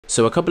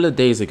So a couple of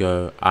days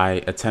ago,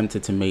 I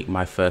attempted to make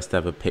my first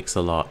ever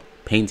pixel art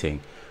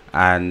painting,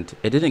 and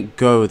it didn't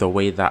go the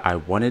way that I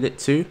wanted it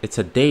to. It's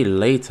a day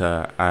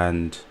later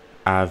and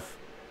I've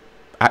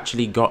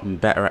actually gotten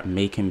better at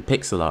making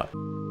pixel art.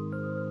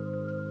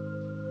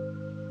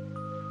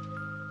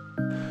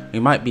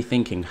 You might be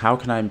thinking, how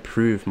can I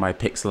improve my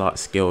pixel art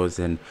skills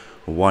in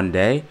one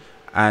day?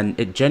 And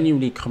it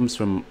genuinely comes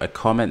from a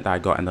comment that I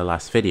got in the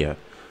last video.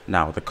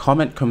 Now, the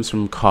comment comes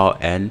from Carl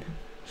N.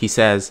 He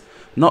says,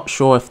 "Not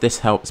sure if this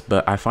helps,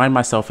 but I find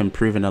myself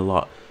improving a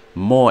lot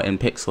more in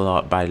pixel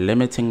art by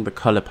limiting the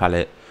color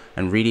palette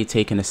and really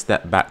taking a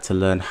step back to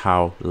learn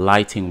how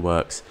lighting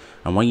works,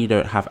 and when you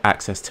don't have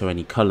access to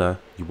any color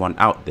you want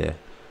out there.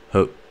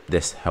 Hope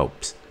this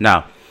helps."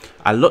 Now,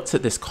 I looked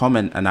at this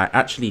comment and I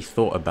actually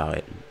thought about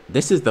it.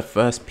 This is the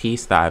first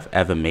piece that I've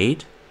ever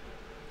made,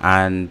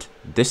 and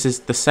this is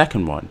the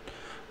second one.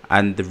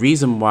 And the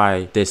reason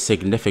why there's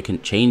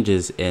significant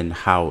changes in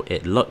how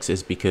it looks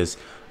is because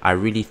I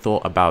really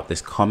thought about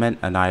this comment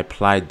and I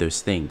applied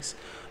those things.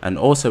 And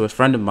also a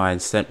friend of mine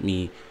sent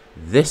me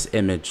this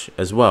image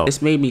as well.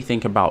 This made me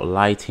think about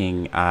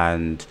lighting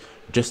and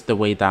just the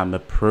way that I'm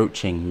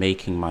approaching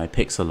making my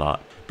pixel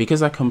art.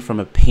 Because I come from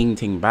a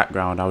painting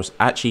background, I was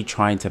actually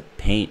trying to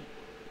paint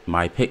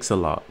my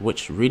pixel art,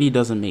 which really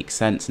doesn't make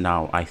sense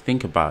now I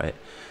think about it.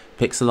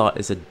 Pixel art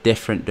is a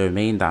different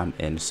domain that I'm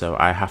in, so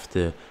I have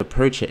to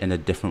approach it in a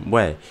different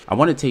way. I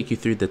want to take you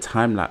through the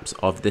time lapse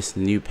of this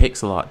new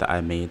pixel art that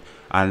I made,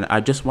 and I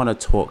just want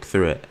to talk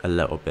through it a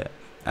little bit.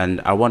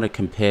 And I want to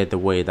compare the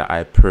way that I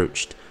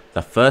approached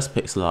the first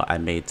pixel art I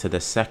made to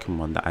the second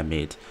one that I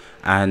made.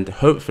 And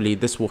hopefully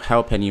this will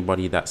help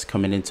anybody that's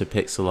coming into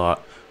pixel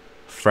art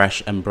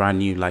fresh and brand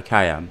new like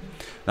I am.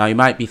 Now you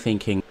might be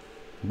thinking,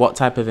 what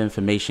type of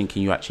information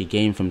can you actually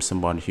gain from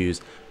someone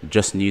who's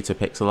just new to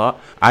pixel art?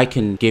 I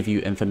can give you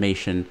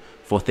information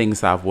for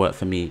things that have worked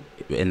for me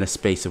in the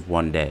space of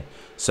one day.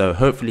 So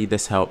hopefully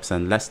this helps,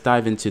 and let's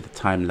dive into the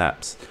time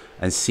lapse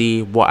and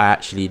see what I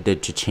actually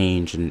did to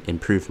change and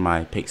improve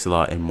my pixel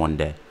art in one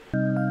day.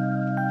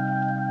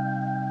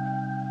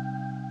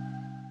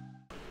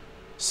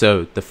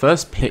 So the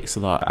first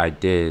pixel art I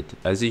did,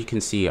 as you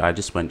can see, I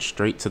just went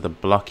straight to the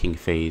blocking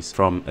phase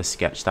from a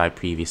sketch that I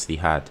previously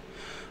had.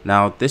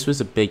 Now, this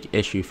was a big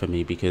issue for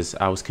me because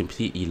I was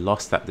completely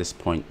lost at this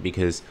point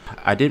because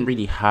I didn't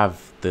really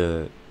have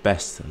the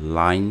best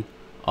line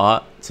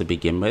art to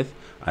begin with,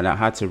 and I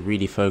had to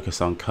really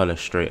focus on color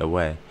straight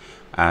away.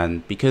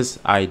 And because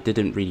I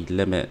didn't really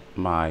limit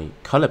my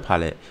color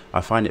palette,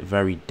 I find it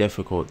very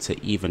difficult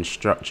to even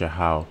structure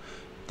how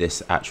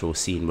this actual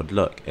scene would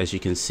look. As you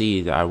can see,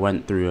 that I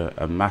went through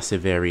a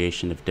massive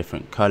variation of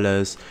different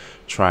colors,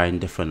 trying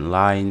different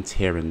lines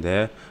here and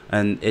there,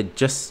 and it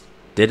just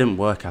didn't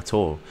work at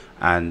all.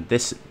 And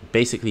this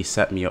basically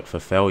set me up for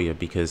failure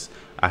because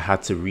I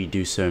had to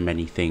redo so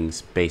many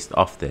things based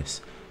off this.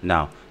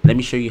 Now let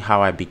me show you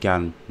how I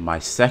began my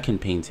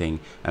second painting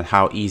and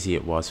how easy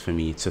it was for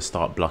me to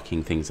start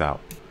blocking things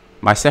out.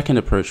 My second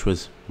approach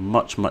was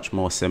much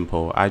more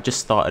simple. I just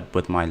started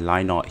with my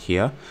line art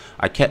here.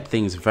 I kept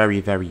things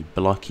very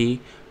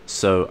blocky,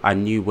 so I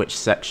knew which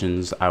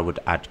sections I would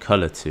add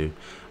color to,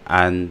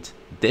 and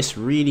this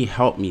really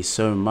helped me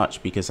so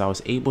much because I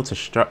was able to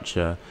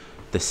structure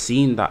the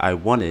scene that I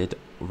wanted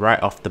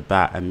right off the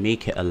bat and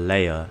make it a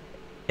layer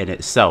in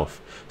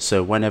itself.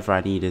 So whenever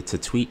I needed to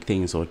tweak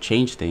things or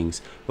change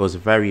things, it was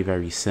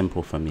very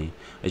simple for me.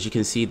 As you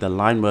can see, the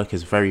line work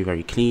is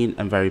very clean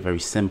and very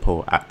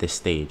simple at this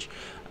stage.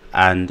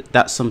 And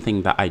that's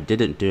something that I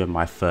didn't do in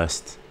my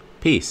first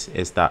piece,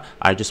 is that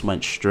I just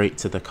went straight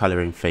to the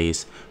coloring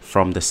phase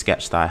from the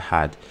sketch that I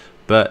had.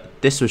 But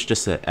this was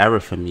just an error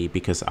for me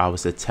because I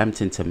was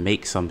attempting to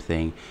make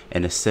something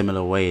in a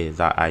similar way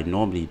that I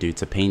normally do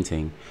to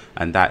painting,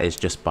 and that is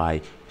just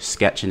by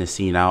sketching a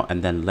scene out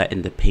and then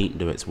letting the paint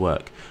do its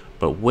work.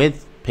 But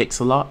with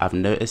pixel art, I've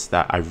noticed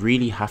that I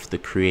really have to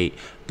create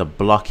the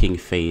blocking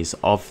phase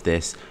of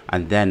this,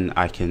 and then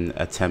I can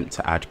attempt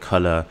to add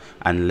color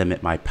and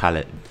limit my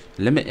palette.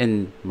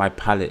 Limiting my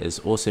palette has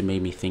also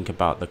made me think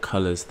about the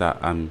colors that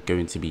I'm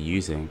going to be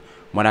using.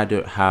 When I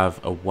don't have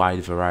a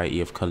wide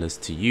variety of colors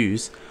to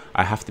use,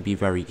 I have to be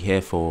very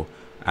careful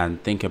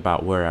and think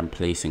about where I'm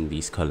placing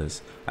these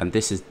colors. And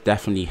this has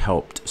definitely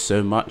helped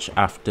so much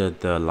after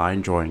the line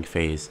drawing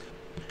phase.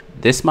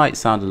 This might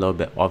sound a little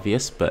bit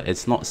obvious, but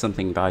it's not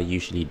something that I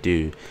usually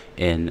do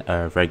in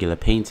a regular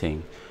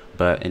painting.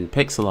 But in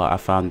pixel art, I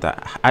found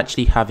that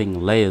actually having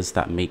layers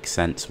that make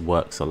sense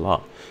works a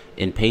lot.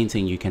 In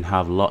painting, you can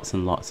have lots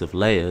and lots of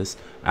layers,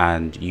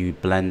 and you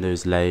blend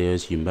those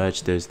layers, you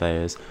merge those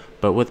layers.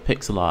 But with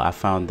pixel art, I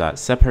found that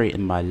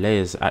separating my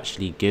layers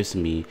actually gives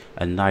me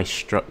a nice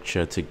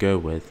structure to go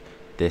with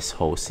this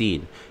whole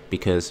scene.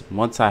 Because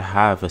once I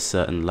have a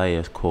certain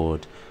layer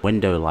called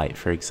window light,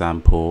 for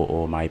example,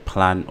 or my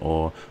plant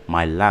or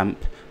my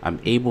lamp, I'm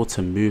able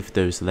to move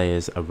those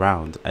layers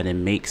around, and it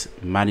makes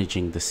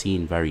managing the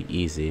scene very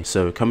easy.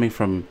 So coming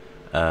from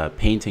a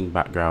painting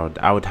background,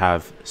 I would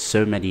have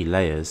so many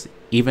layers.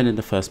 Even in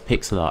the first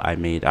pixel art I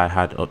made, I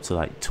had up to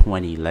like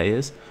 20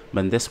 layers, But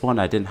in this one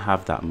I didn't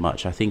have that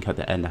much. I think at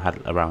the end I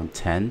had around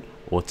 10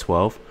 or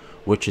 12,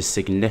 which is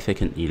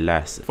significantly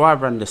less. Before I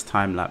run this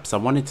time lapse, I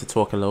wanted to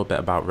talk a little bit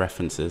about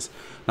references.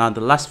 Now in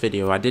the last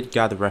video I did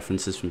gather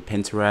references from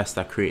Pinterest.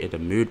 I created a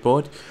mood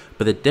board,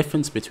 but the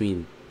difference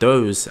between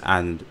those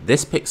and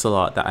this pixel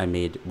art that I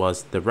made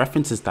was the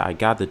references that I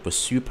gathered were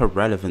super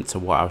relevant to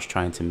what I was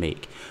trying to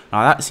make.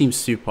 Now that seems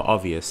super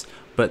obvious,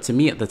 but to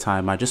me at the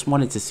time I just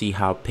wanted to see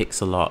how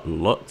pixel art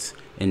looked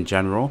in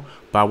general,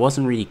 but I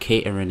wasn't really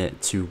catering it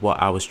to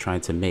what I was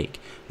trying to make.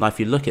 Now if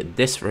you look at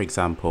this, for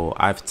example,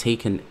 I've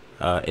taken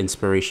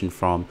inspiration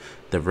from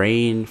the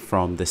rain,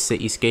 from the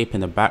cityscape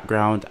in the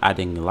background,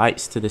 adding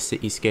lights to the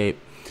cityscape,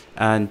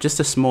 and just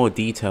the small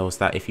details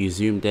that if you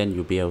zoomed in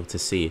you'll be able to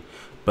see.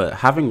 But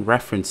having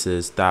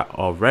references that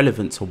are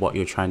relevant to what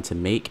you're trying to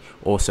make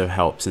also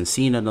helps, and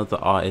seeing another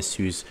artist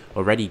who's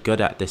already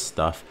good at this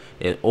stuff,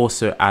 it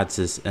also adds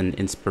as an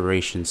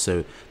inspiration,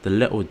 so the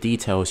little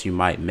details you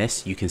might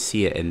miss, you can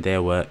see it in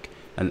their work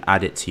and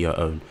add it to your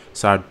own.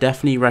 So I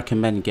definitely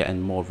recommend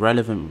getting more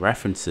relevant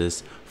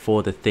references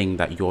for the thing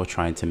that you're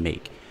trying to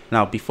make.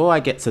 Now before I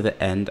get to the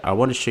end, I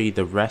want to show you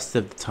the rest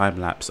of the time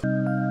lapse.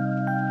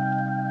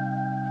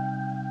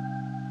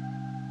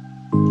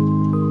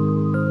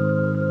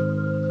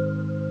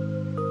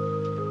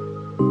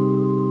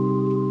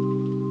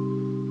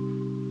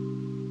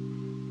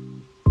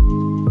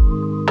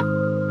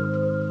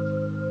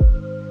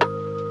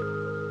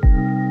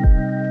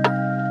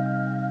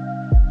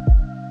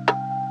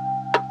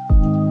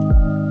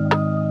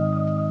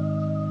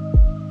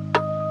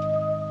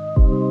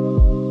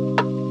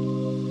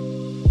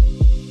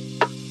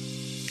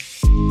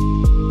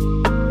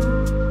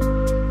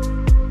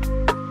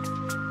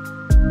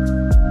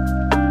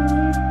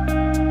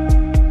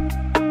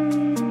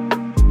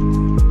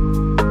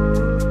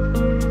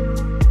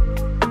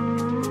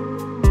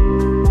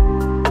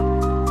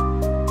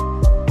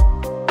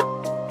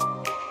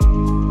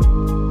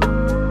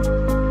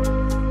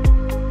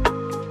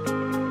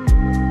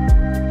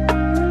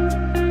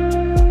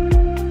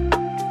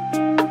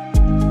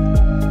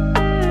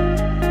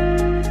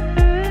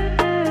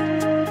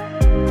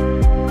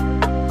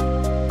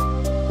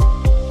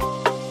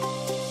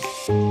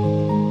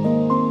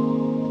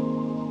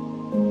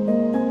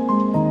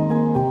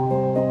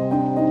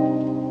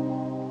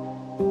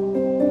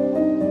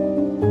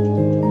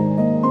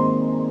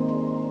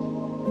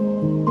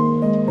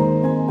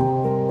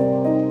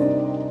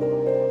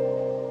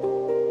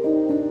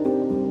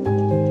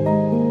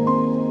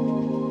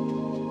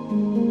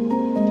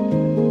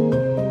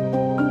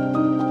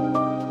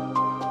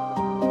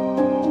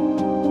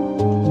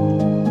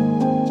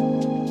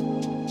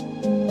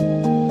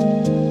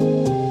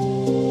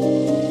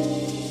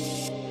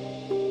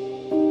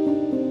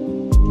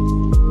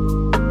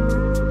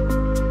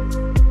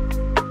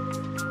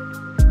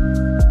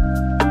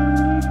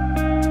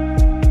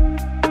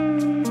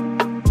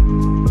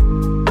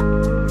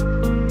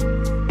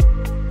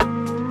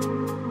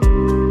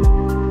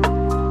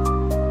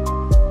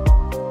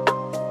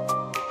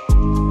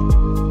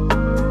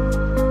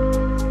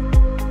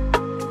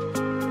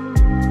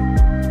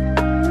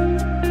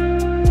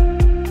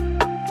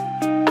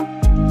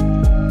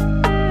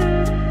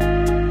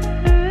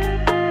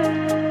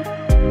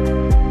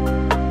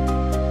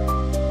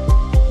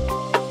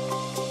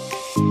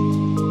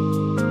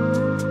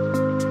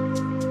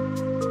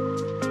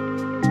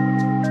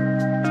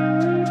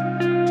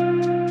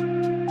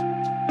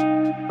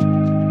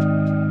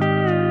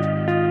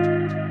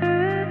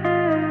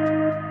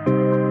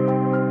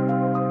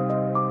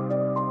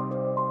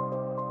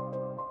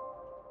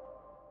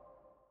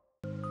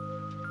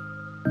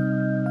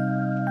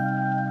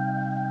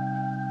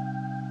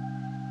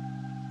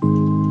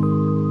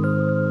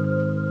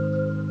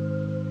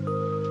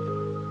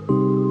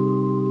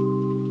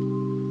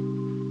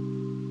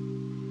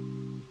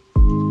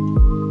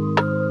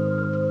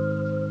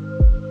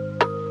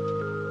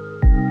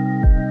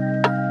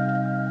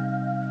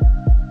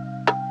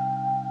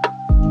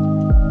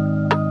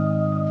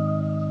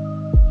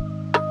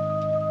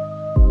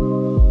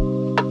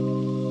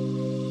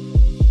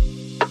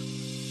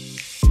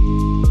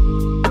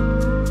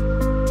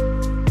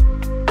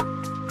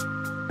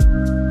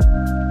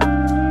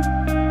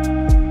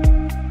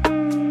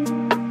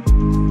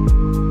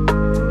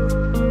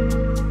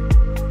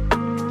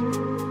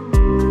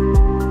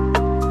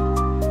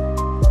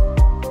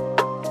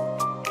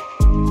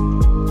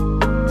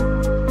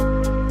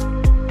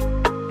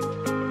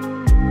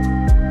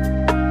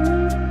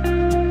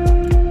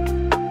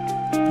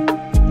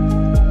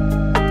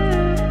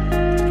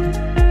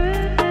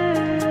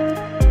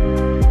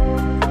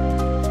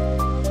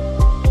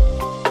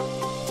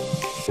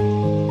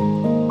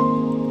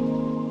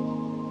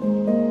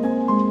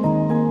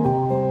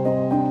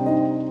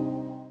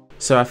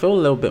 So I feel a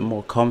little bit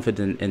more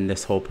confident in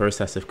this whole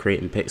process of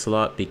creating pixel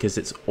art because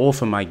it's all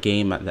for my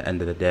game at the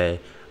end of the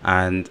day.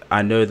 And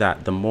I know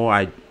that the more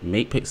I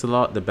make pixel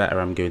art, the better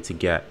I'm going to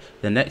get.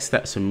 The next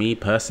steps for me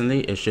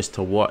personally is just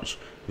to watch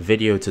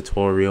video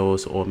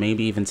tutorials, or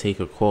maybe even take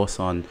a course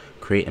on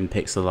creating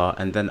pixel art,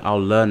 and then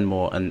I'll learn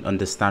more and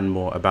understand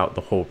more about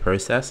the whole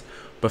process.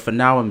 But for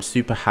now, I'm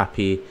super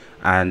happy,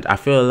 and I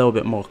feel a little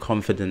bit more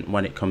confident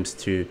when it comes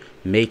to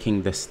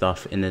making this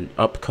stuff in the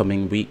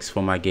upcoming weeks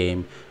for my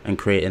game and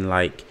creating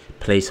like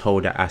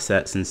placeholder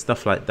assets and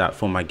stuff like that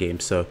for my game.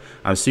 So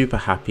I'm super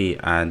happy,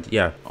 and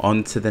yeah,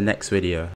 on to the next video.